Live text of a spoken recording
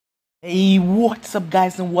Hey, what's up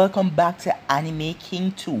guys, and welcome back to Anime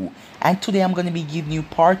King 2. And today I'm going to be giving you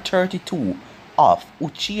part 32 of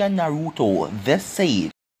Uchiha Naruto The Sage.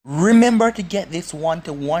 Remember to get this one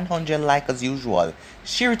to 100 like as usual.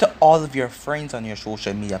 Share it to all of your friends on your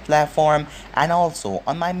social media platform. And also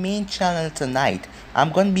on my main channel tonight,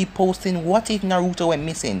 I'm going to be posting what if Naruto went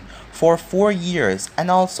missing for 4 years. And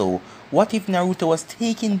also, what if Naruto was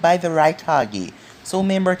taken by the right Hage. So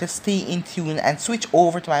remember to stay in tune and switch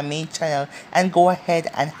over to my main channel and go ahead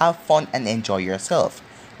and have fun and enjoy yourself.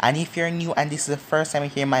 And if you're new and this is the first time you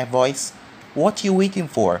hear my voice, what you waiting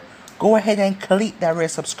for? Go ahead and click that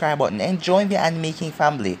red subscribe button and join the Anime King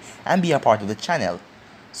family and be a part of the channel.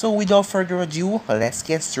 So without further ado, let's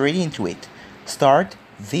get straight into it. Start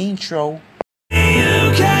the intro.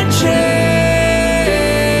 You can change.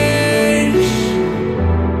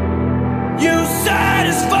 You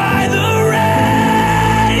satisfy the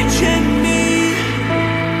rage in me.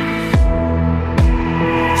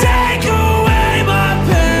 Take away my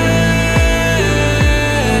pain.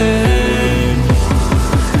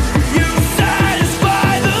 You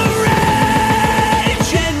satisfy the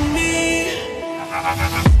rage in me.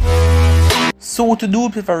 So to do a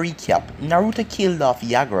bit of a recap, Naruto killed off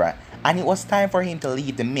Yagura and it was time for him to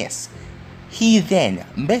leave the mist. He then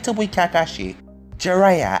met up with Kakashi,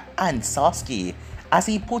 Jiraiya and Sasuke as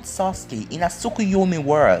he put Sasuke in a Tsukuyomi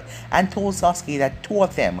world and told Sasuke that two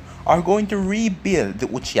of them are going to rebuild the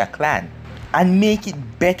Uchiha clan and make it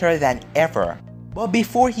better than ever. But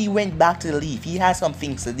before he went back to the Leaf, he had some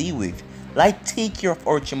things to deal with, like take care of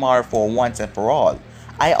Orochimaru for once and for all.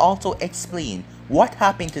 I also explained what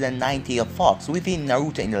happened to the nine-tailed fox within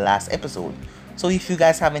Naruto in the last episode, so if you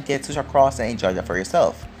guys haven't yet, switch across and enjoy that for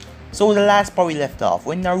yourself. So the last part we left off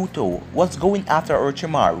when Naruto was going after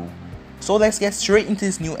Orochimaru. So let's get straight into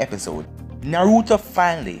this new episode. Naruto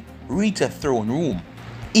finally reached the throne room.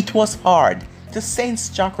 It was hard to sense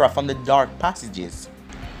chakra from the dark passages,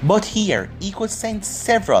 but here he could sense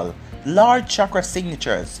several large chakra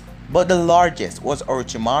signatures, but the largest was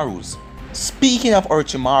Orochimaru's. Speaking of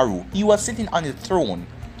Orochimaru, he was sitting on the throne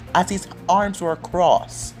as his arms were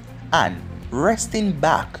crossed and resting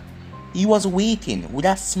back. He was waiting with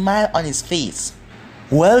a smile on his face.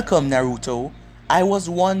 Welcome, Naruto. I was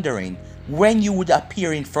wondering when you would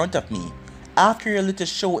appear in front of me after your little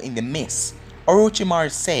show in the mist,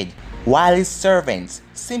 Orochimaru said, while his servants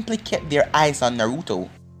simply kept their eyes on Naruto.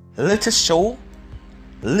 Little show?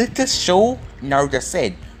 Little show? Naruto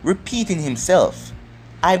said, repeating himself.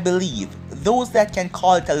 I believe those that can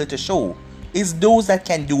call it a little show is those that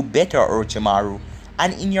can do better, Orochimaru,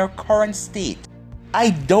 and in your current state,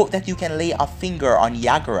 I doubt that you can lay a finger on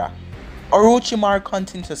Yagura. Orochimaru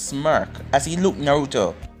continued to smirk as he looked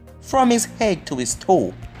Naruto from his head to his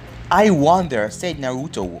toe. I wonder, said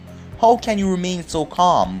Naruto, how can you remain so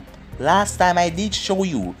calm? Last time I did show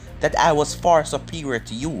you that I was far superior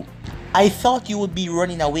to you. I thought you would be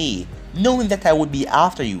running away, knowing that I would be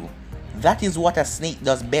after you. That is what a snake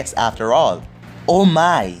does best after all. Oh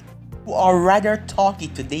my, you are rather talky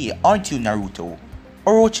today, aren't you, Naruto?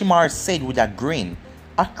 Orochimaru said with a grin,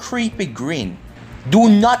 a creepy grin. Do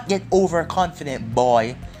not get overconfident,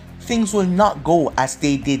 boy. Things will not go as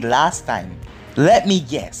they did last time. Let me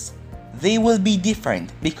guess. They will be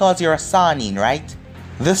different because you're a Sannin, right?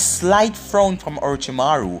 The slight frown from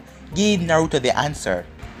Orochimaru gave Naruto the answer.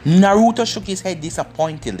 Naruto shook his head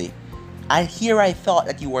disappointedly. And here I thought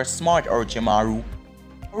that you were smart, Orochimaru.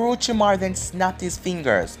 Orochimaru then snapped his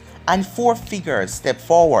fingers and four figures stepped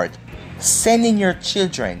forward, sending your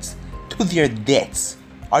children to their deaths.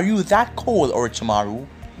 Are you that cold, Orochimaru?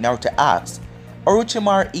 Naruto asked.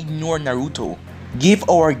 Orochimaru ignored Naruto. Give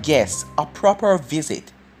our guests a proper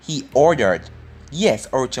visit, he ordered. Yes,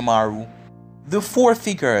 Orochimaru. The four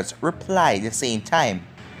figures replied at the same time.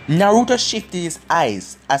 Naruto shifted his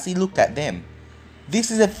eyes as he looked at them. This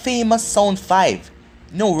is a famous Sound 5.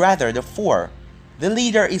 No, rather the 4. The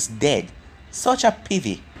leader is dead. Such a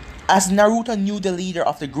pity. As Naruto knew the leader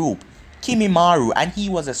of the group, Kimimaro, and he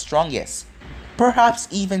was the strongest. Perhaps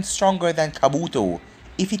even stronger than Kabuto,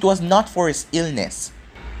 if it was not for his illness.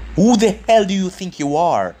 Who the hell do you think you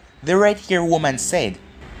are? The red-haired woman said.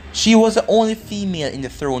 She was the only female in the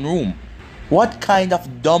throne room. What kind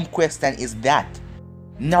of dumb question is that?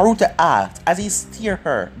 Naruto asked as he stared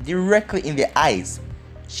her directly in the eyes.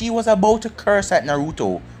 She was about to curse at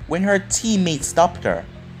Naruto when her teammate stopped her.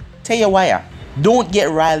 Teyawaya, don't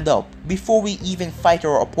get riled up before we even fight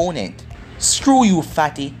our opponent. Screw you,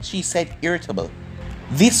 fatty, she said irritable.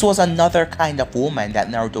 This was another kind of woman that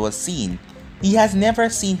Naruto was seeing. He has never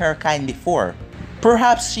seen her kind before.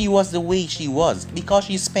 Perhaps she was the way she was because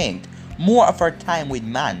she spent more of her time with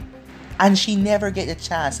man. and she never get a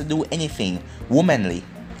chance to do anything womanly.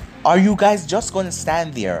 Are you guys just gonna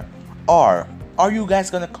stand there, or are you guys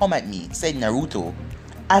gonna come at me? Said Naruto,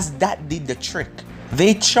 as that did the trick.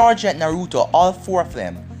 They charged at Naruto, all four of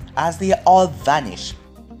them, as they all vanish.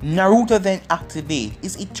 Naruto then activates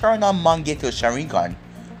his eternal Mangeto Sharingan.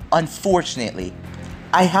 Unfortunately,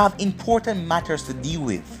 I have important matters to deal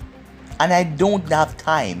with, and I don't have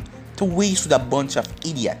time to waste with a bunch of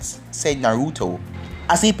idiots, said Naruto,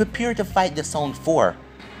 as he prepared to fight the Sound 4.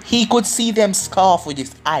 He could see them scoff with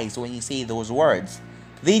his eyes when he said those words.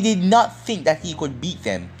 They did not think that he could beat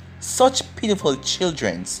them, such pitiful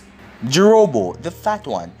childrens. Jirobo, the fat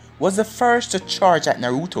one, was the first to charge at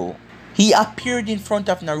Naruto. He appeared in front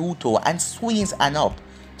of Naruto and swung his hand up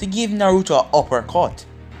to give Naruto an uppercut.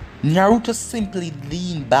 Naruto simply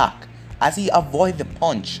leaned back as he avoided the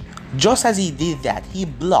punch. Just as he did that, he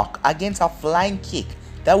blocked against a flying kick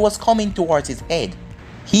that was coming towards his head.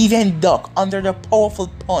 He then ducked under the powerful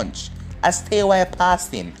punch as Teiwaya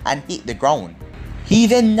passed him and hit the ground. He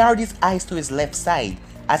then narrowed his eyes to his left side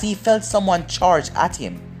as he felt someone charge at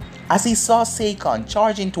him. As he saw Seikon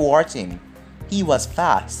charging towards him, he was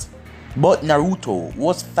fast, but Naruto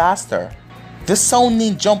was faster. The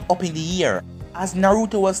Sounding jumped up in the air as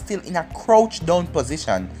Naruto was still in a crouched down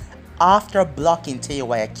position after blocking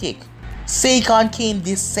Teiwaya's kick. Seikon came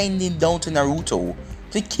descending down to Naruto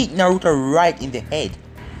to kick Naruto right in the head.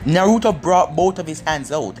 Naruto brought both of his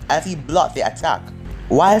hands out as he blocked the attack.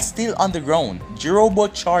 While still on the ground,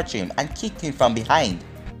 Jirobo charged him and kicked him from behind.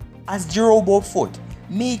 As Jirobo's foot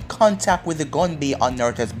made contact with the gunbei on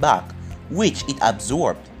Naruto's back, which it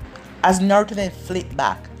absorbed. As Naruto then flipped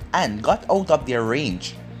back and got out of their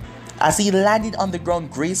range. As he landed on the ground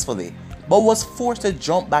gracefully, but was forced to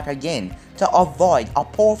jump back again to avoid a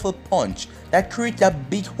powerful punch that created a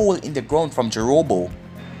big hole in the ground from Jirobo.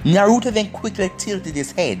 Naruto then quickly tilted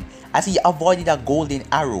his head as he avoided a golden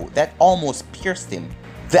arrow that almost pierced him.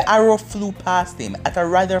 The arrow flew past him at a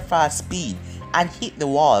rather fast speed and hit the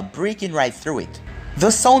wall, breaking right through it. The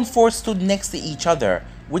Sound Force stood next to each other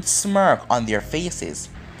with smirk on their faces.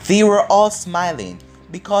 They were all smiling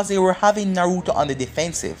because they were having Naruto on the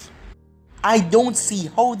defensive. I don't see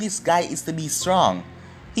how this guy is to be strong.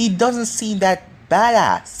 He doesn't seem that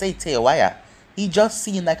badass, said Teiwaya. He just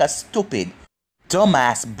seemed like a stupid,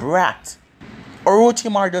 dumbass brat.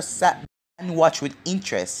 Orochimaru just sat and watched with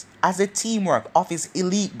interest as the teamwork of his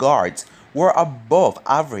elite guards were above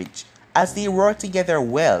average as they worked together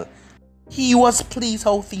well. He was pleased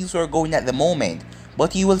how things were going at the moment,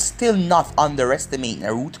 but he will still not underestimate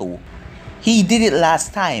Naruto. He did it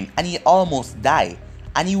last time and he almost died,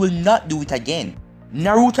 and he will not do it again.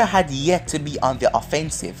 Naruto had yet to be on the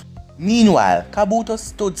offensive. Meanwhile, Kabuto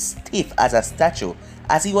stood stiff as a statue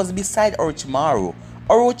as he was beside Orochimaru.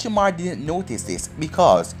 Orochimaru didn't notice this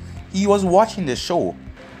because he was watching the show.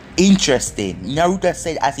 Interesting, Naruto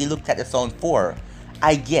said as he looked at the Sound 4.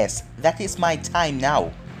 I guess that is my time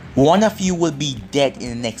now. One of you will be dead in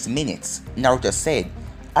the next minutes, Naruto said,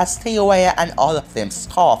 as Teiwaya and all of them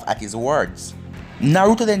scoffed at his words.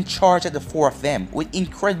 Naruto then charged at the four of them with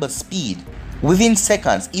incredible speed. Within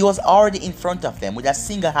seconds, he was already in front of them with a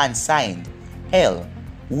single hand signed, Hell,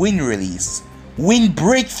 Wind Release, Wind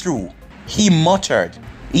Breakthrough. He muttered.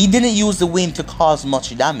 He didn't use the wind to cause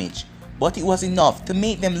much damage, but it was enough to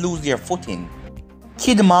make them lose their footing.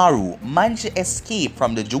 Kidomaru managed to escape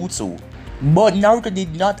from the jutsu, but Naruto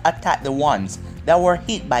did not attack the ones that were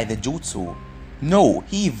hit by the jutsu. No,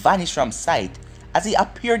 he vanished from sight as he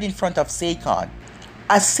appeared in front of Seikon.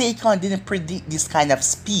 As Seikon didn't predict this kind of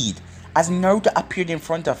speed, as Naruto appeared in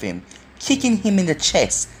front of him, kicking him in the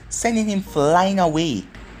chest, sending him flying away.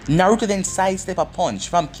 Naruto then sidestepped a punch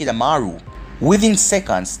from Kidomaru. Within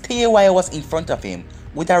seconds, Teiwaya was in front of him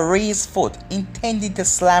with a raised foot intending to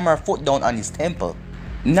slam her foot down on his temple.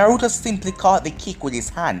 Naruto simply caught the kick with his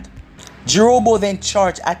hand. Jirobo then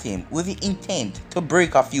charged at him with the intent to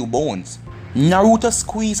break a few bones. Naruto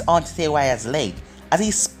squeezed onto Teiwaya's leg as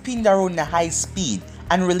he spinned around at high speed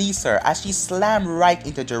and released her as she slammed right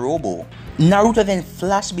into Jirobo. Naruto then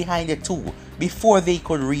flashed behind the two before they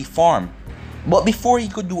could reform. But before he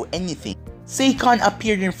could do anything, Seikon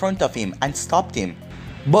appeared in front of him and stopped him.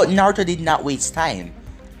 But Naruto did not waste time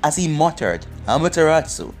as he muttered,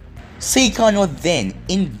 Amaterasu. Seikon was then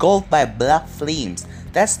engulfed by black flames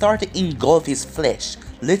that started to engulf his flesh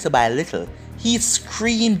little by little. He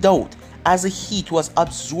screamed out as the heat was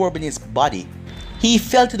absorbing his body. He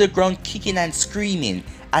fell to the ground kicking and screaming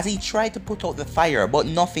as he tried to put out the fire, but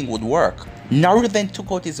nothing would work. Naruto then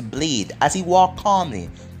took out his blade as he walked calmly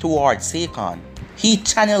towards Seikon. He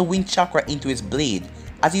channeled wind chakra into his blade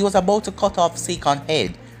as he was about to cut off Seikon's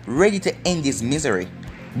head, ready to end his misery.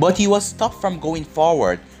 but he was stopped from going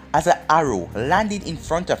forward as an arrow landed in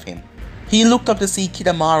front of him. He looked up to see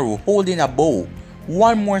Kidomaru holding a bow.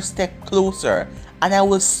 "One more step closer and I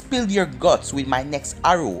will spill your guts with my next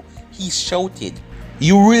arrow," he shouted.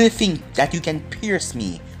 "You really think that you can pierce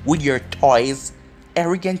me with your toys?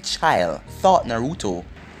 Arrogant child," thought Naruto.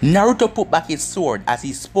 Naruto put back his sword as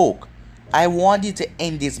he spoke. "I wanted to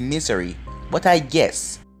end this misery, but I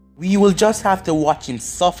guess we will just have to watch him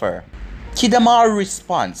suffer." Kidomaru's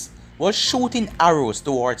response was shooting arrows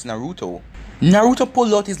towards Naruto. Naruto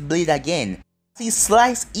pulled out his blade again. He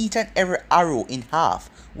sliced each and every arrow in half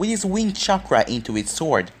with his wing chakra into his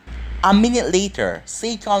sword. A minute later,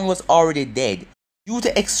 Seikon was already dead due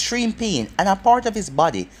to extreme pain and a part of his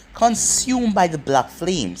body consumed by the black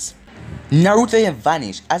flames. Naruto then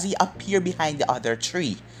vanished as he appeared behind the other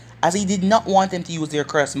tree, as he did not want them to use their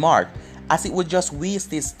curse mark, as it would just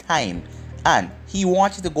waste his time, and he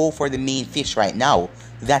wanted to go for the main fish right now,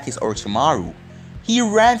 that is Orochimaru. He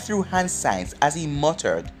ran through hand signs as he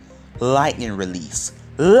muttered, "Lightning release,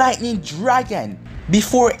 lightning dragon,"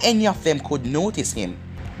 before any of them could notice him.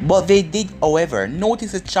 But they did, however,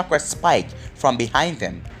 notice a chakra spike from behind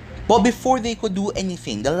them. But before they could do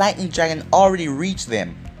anything, the lightning dragon already reached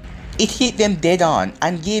them. It hit them dead on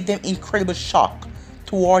and gave them incredible shock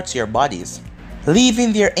towards their bodies,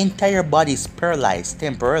 leaving their entire bodies paralyzed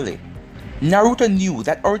temporarily. Naruto knew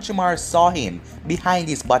that Orochimaru saw him behind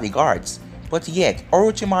his bodyguards, but yet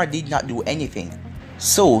Orochimaru did not do anything.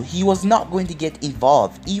 So he was not going to get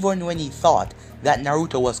involved even when he thought that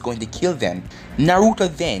Naruto was going to kill them. Naruto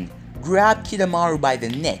then grabbed Kidomaru by the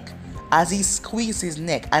neck as he squeezed his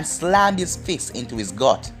neck and slammed his fist into his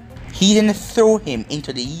gut. He then threw him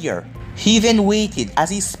into the air. He then waited as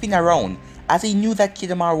he spun around as he knew that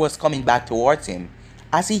Kidomaru was coming back towards him,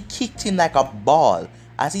 as he kicked him like a ball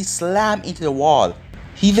as he slammed into the wall.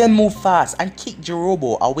 He then moved fast and kicked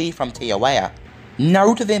Jirobo away from Teiwaya.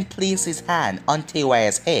 Naruto then placed his hand on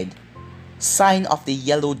Teiwaya's head. "Sign of the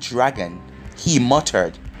yellow dragon," he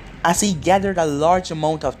muttered as he gathered a large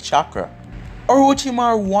amount of chakra.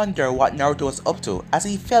 Orochimaru wondered what Naruto was up to as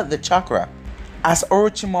he felt the chakra, as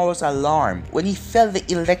Orochimaru was alarmed when he felt the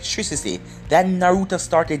electricity that Naruto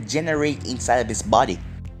started generating inside of his body.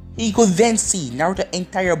 He could then see Naruto's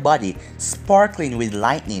entire body sparkling with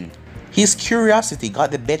lightning. His curiosity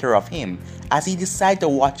got the better of him as he decided to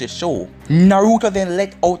watch the show. Naruto then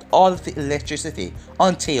let out all of the electricity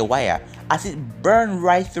on Teiwaya as it burned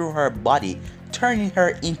right through her body, turning her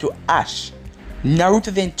into ash.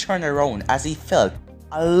 Naruto then turned around as he felt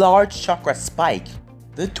a large chakra spike.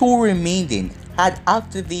 The two remaining had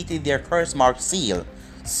activated their curse mark seal,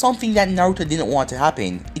 something that Naruto didn't want to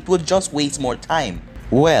happen. It would just waste more time.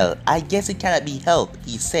 "Well, I guess it cannot be helped,"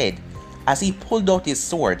 he said as he pulled out his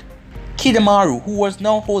sword. Kidomaru, who was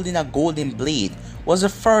now holding a golden blade, was the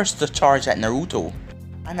first to charge at Naruto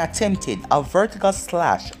and attempted a vertical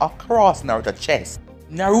slash across Naruto's chest.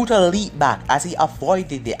 Naruto leaped back as he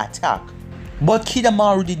avoided the attack, but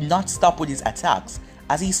Kidomaru did not stop with his attacks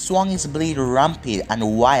as he swung his blade rampant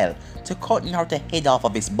and wild to cut Naruto's head off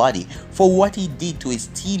of his body for what he did to his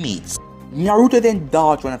teammates. Naruto then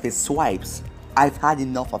dodged one of his swipes. "I've had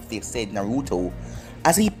enough of this," said Naruto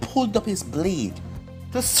as he pulled up his blade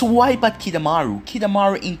to swipe at Kidomaru.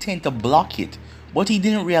 Kidomaru intended to block it, but he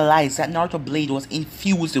didn't realize that Naruto's blade was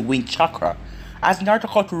infused with wing chakra, as Naruto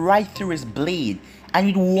cut right through his blade and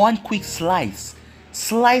with one quick slice,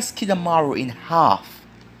 sliced Kidomaru in half.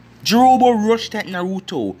 Jirobo rushed at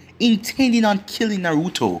Naruto, intending on killing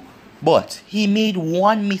Naruto, but he made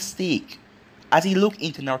one mistake as he looked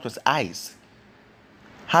into Naruto's eyes.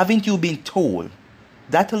 "Haven't you been told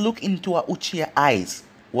that to look into a Uchiha eyes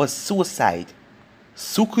was suicide?"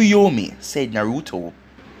 "Tsukuyomi," said Naruto.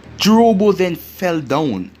 Jirobo then fell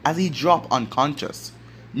down as he dropped unconscious.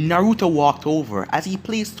 Naruto walked over as he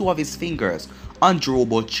placed two of his fingers on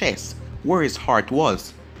Jirobo's chest where his heart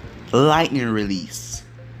was. "Lightning release.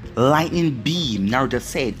 Lightning beam," Naruto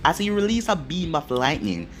said as he released a beam of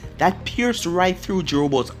lightning that pierced right through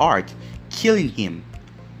Jirobo's heart, killing him.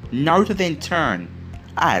 Naruto then turned.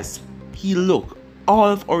 As he looked, all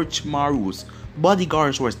of Orochimaru's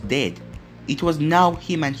bodyguards were dead. It was now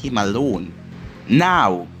him and him alone.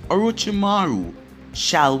 "Now, Orochimaru,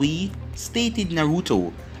 shall we?" stated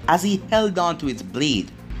Naruto as he held on to his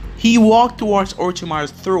blade. He walked towards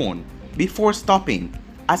Orochimaru's throne before stopping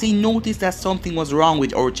as he noticed that something was wrong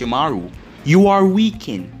with Orochimaru. "You are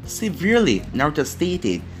weakened severely," Naruto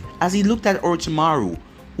stated as he looked at Orochimaru,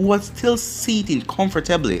 who was still sitting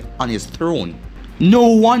comfortably on his throne. "No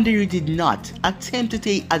wonder you did not attempt to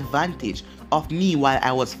take advantage of me while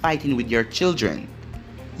I was fighting with your children.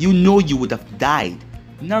 You know you would have died,"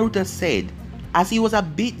 Naruto said as he was a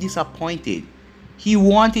bit disappointed. He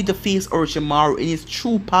wanted to face Orochimaru in his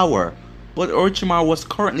true power, but Orochimaru was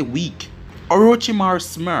currently weak. Orochimaru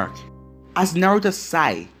smirked as Naruto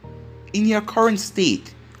sighed. "In your current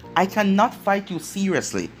state, I cannot fight you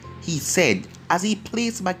seriously," he said as he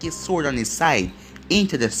placed back his sword on his side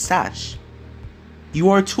into the sash. "You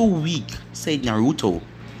are too weak," said Naruto.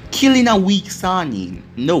 "Killing a weak Sannin?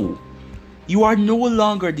 No. You are no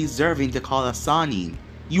longer deserving to call a Sannin.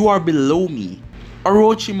 You are below me."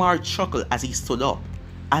 Orochimaru chuckled as he stood up,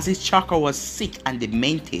 as his chakra was sick and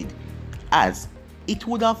demented, as it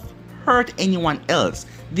would have hurt anyone else,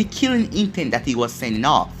 the killing intent that he was sending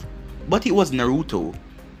off. But it was Naruto,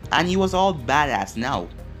 and he was all badass now,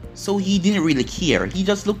 so he didn't really care. He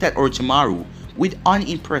just looked at Orochimaru with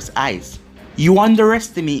unimpressed eyes. "You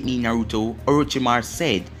underestimate me, Naruto," Orochimaru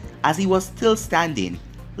said as he was still standing.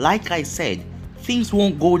 "Like I said, things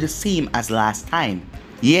won't go the same as last time."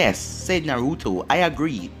 "Yes," said Naruto, "I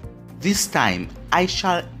agree. This time, I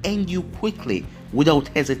shall end you quickly without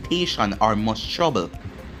hesitation or much trouble."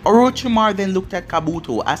 Orochimaru then looked at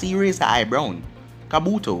Kabuto as he raised an eyebrow.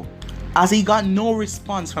 "Kabuto," as he got no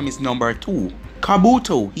response from his number 2.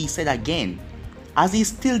 "Kabuto," he said again, as he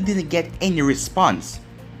still didn't get any response.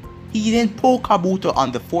 He then poked Kabuto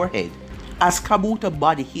on the forehead, as Kabuto's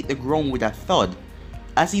body hit the ground with a thud.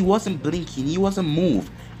 As he wasn't blinking, he wasn't moved,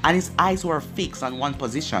 and his eyes were fixed on one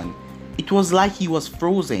position. It was like he was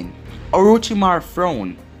frozen. Orochimaru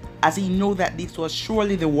frowned, as he knew that this was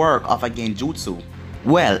surely the work of a genjutsu.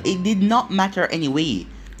 Well, it did not matter anyway.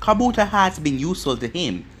 Kabuto has been useful to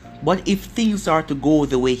him, but if things are to go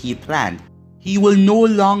the way he planned, he will no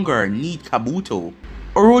longer need Kabuto.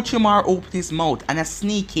 Orochimaru opened his mouth and a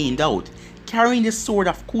snake came out, carrying the sword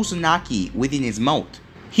of Kusanagi within his mouth.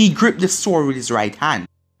 He gripped the sword with his right hand.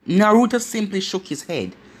 Naruto simply shook his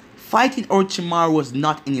head. Fighting Orochimaru was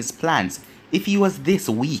not in his plans if he was this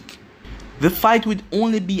weak. The fight would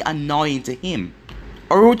only be annoying to him.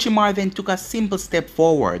 Orochimaru then took a simple step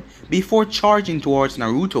forward before charging towards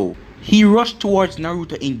Naruto. He rushed towards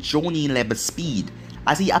Naruto in Jonin level speed.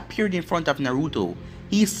 As he appeared in front of Naruto,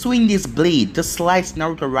 he swung his blade to slice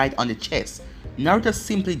Naruto right on the chest. Naruto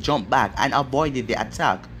simply jumped back and avoided the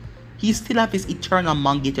attack. He still had his eternal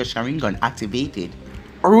Mangekyou Sharingan activated.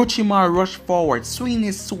 Orochimaru rushed forward, swinging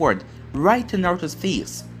his sword right to Naruto's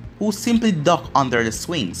face, who simply ducked under the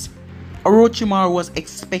swings. Orochimaru was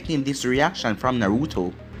expecting this reaction from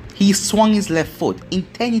Naruto. He swung his left foot,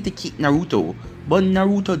 intending to kick Naruto, but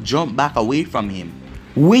Naruto jumped back away from him.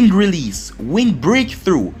 "Wind release! Wind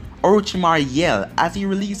breakthrough!" Orochimaru yelled as he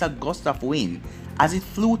released a gust of wind as it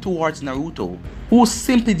flew towards Naruto, who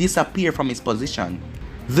simply disappeared from his position.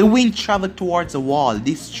 The wind traveled towards the wall,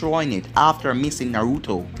 destroying it after missing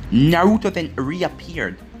Naruto. Naruto then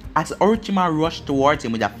reappeared as Orochimaru rushed towards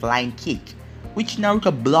him with a flying kick, which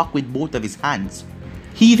Naruto blocked with both of his hands.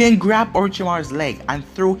 He then grabbed Orochimaru's leg and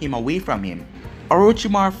threw him away from him.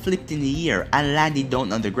 Orochimaru flipped in the air and landed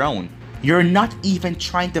down on the ground. "You're not even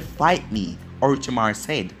trying to fight me," Orochimaru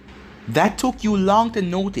said. "That took you long to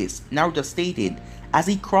notice," Naruto stated as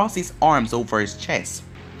he crossed his arms over his chest.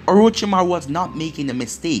 Orochimaru was not making the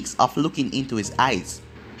mistakes of looking into his eyes.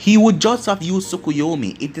 He would just have used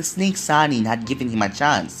Tsukuyomi if the Snake Sannin had given him a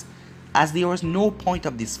chance, as there was no point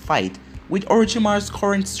of this fight. With Orochimaru's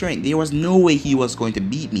current strength, there was no way he was going to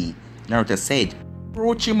beat me, Naruto said.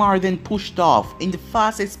 Orochimaru then pushed off in the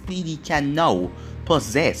fastest speed he can now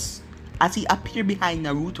possess. As he appeared behind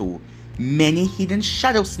Naruto, many hidden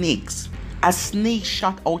shadow snakes. A snake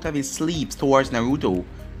shot out of his sleeves towards Naruto.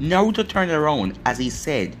 Naruto turned around as he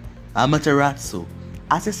said, "Amaterasu,"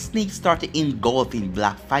 as the snake started engulfing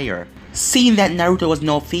black fire. Seeing that Naruto was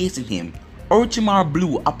now facing him, Orochimaru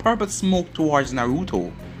blew a purple smoke towards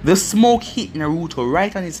Naruto. The smoke hit Naruto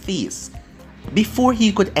right on his face before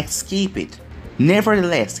he could escape it.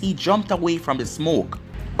 Nevertheless, he jumped away from the smoke.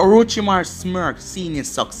 Orochimaru smirked seeing his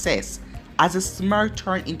success, as the smirk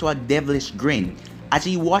turned into a devilish grin as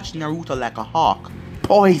he watched Naruto like a hawk.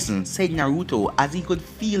 "Poison," said Naruto as he could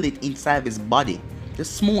feel it inside of his body, the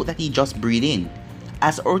smoke that he just breathed in,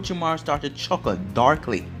 as Orochimaru started to chuckle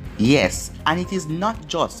darkly. "Yes, and it is not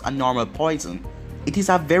just a normal poison. It is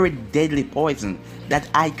a very deadly poison that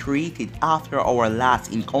I created after our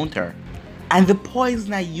last encounter. And the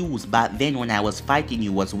poison I used back then when I was fighting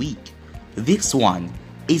you was weak. This one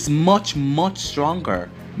is much stronger.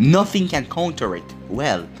 Nothing can counter it,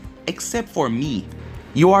 well, except for me."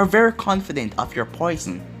 "You are very confident of your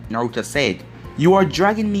poison," Naruto said. "You are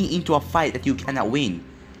dragging me into a fight that you cannot win.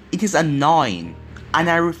 It is annoying, and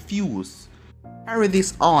I refuse to carry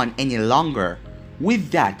this on any longer."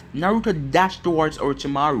 With that, Naruto dashed towards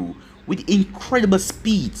Orochimaru with incredible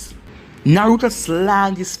speeds. Naruto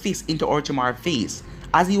slammed his fist into Orochimaru's face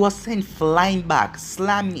as he was sent flying back,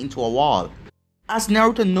 slamming into a wall. As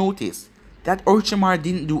Naruto noticed that Orochimaru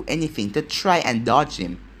didn't do anything to try and dodge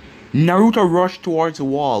him, Naruto rushed towards the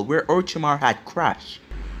wall where Orochimaru had crashed.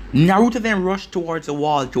 Naruto then rushed towards the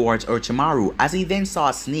wall towards Orochimaru as he then saw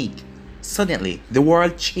a snake. Suddenly, the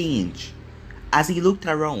world changed. As he looked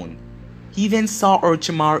around, he then saw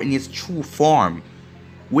Orochimaru in his true form,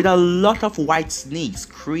 with a lot of white snakes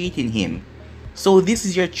creating him. So this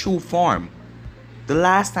is your true form. The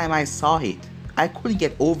last time I saw it, I couldn't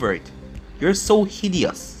get over it. You're so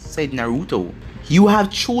hideous, said Naruto. You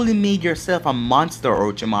have truly made yourself a monster,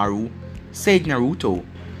 Orochimaru, said Naruto.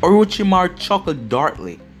 Orochimaru chuckled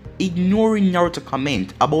darkly, ignoring Naruto's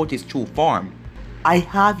comment about his true form. I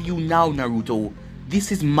have you now, Naruto.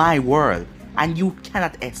 This is my world, and you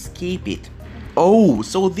cannot escape it. Oh,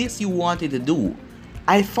 so this you wanted to do.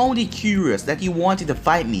 I found it curious that you wanted to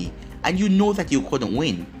fight me, and you know that you couldn't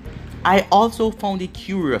win. I also found it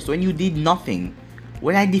curious when you did nothing,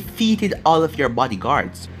 when I defeated all of your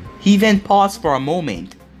bodyguards. He then paused for a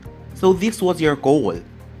moment. So this was your goal.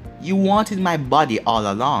 You wanted my body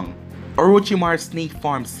all along. Orochimaru's snake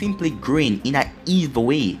form simply grinned in an evil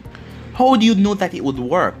way. How do you know that it would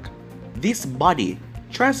work? This body,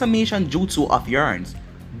 transformation jutsu of yours,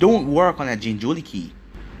 don't work on a Jinchuriki.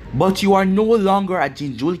 But you are no longer a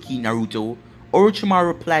Jinchuriki, Naruto, Orochimaru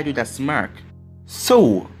replied with a smirk.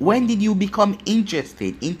 So, when did you become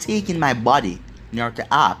interested in taking my body? Naruto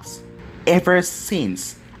asked. Ever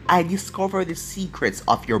since I discovered the secrets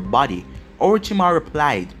of your body, Orochimaru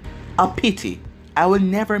replied. A pity, I will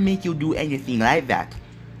never make you do anything like that.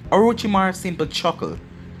 Orochimaru simply chuckled.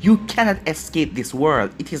 You cannot escape this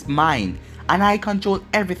world, it is mine, and I control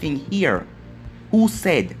everything here. Who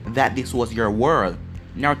said that this was your world?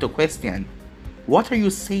 Naruto questioned. What are you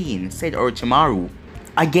saying? Said Orochimaru.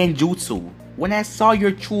 Again jutsu. When I saw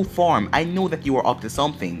your true form, I know that you were up to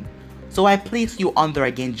something. So I placed you under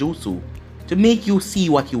a genjutsu to make you see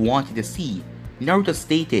what you wanted to see, Naruto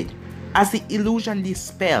stated. As the illusion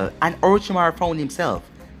dispelled and Orochimaru found himself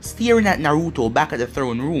staring at Naruto back at the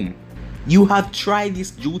throne room. You have tried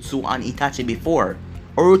this jutsu on Itachi before.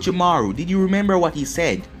 Orochimaru, did you remember what he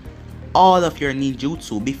said? All of your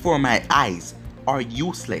ninjutsu before my eyes are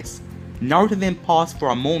useless. Naruto then paused for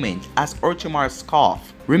a moment as Orochimaru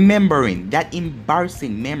scoffed, remembering that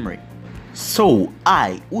embarrassing memory. So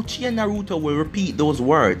I, Uchiha Naruto, will repeat those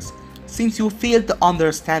words since you failed to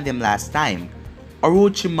understand them last time.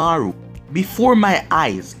 Orochimaru, before my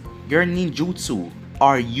eyes, your ninjutsu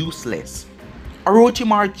are useless.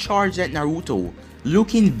 Orochimaru charged at Naruto,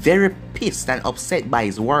 looking very pissed and upset by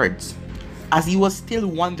his words. As he was still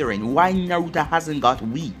wondering why Naruto hasn't got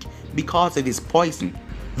weak because of his poison.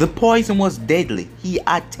 The poison was deadly, he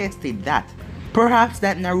attested that. Perhaps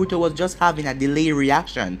that Naruto was just having a delayed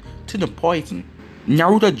reaction to the poison.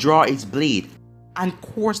 Naruto drew his blade and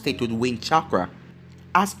coursed it with wind chakra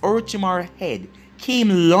as Orochimaru's head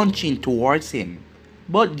came launching towards him.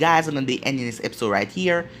 But guys, I'm gonna be ending this episode right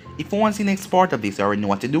here. If you want to see the next part of this, you already know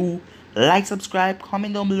what to do. Like, subscribe,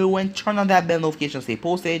 comment down below, and turn on that bell notification to stay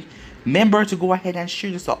posted. Remember to go ahead and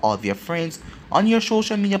share this to all of your friends on your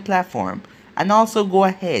social media platform. And also go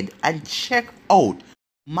ahead and check out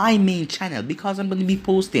my main channel because I'm going to be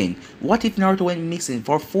posting what if Naruto went missing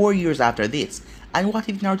for 4 years after this, and what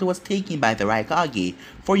if Naruto was taken by the Raikage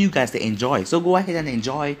for you guys to enjoy. So go ahead and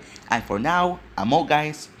enjoy, and for now, I'm out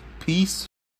guys. Peace.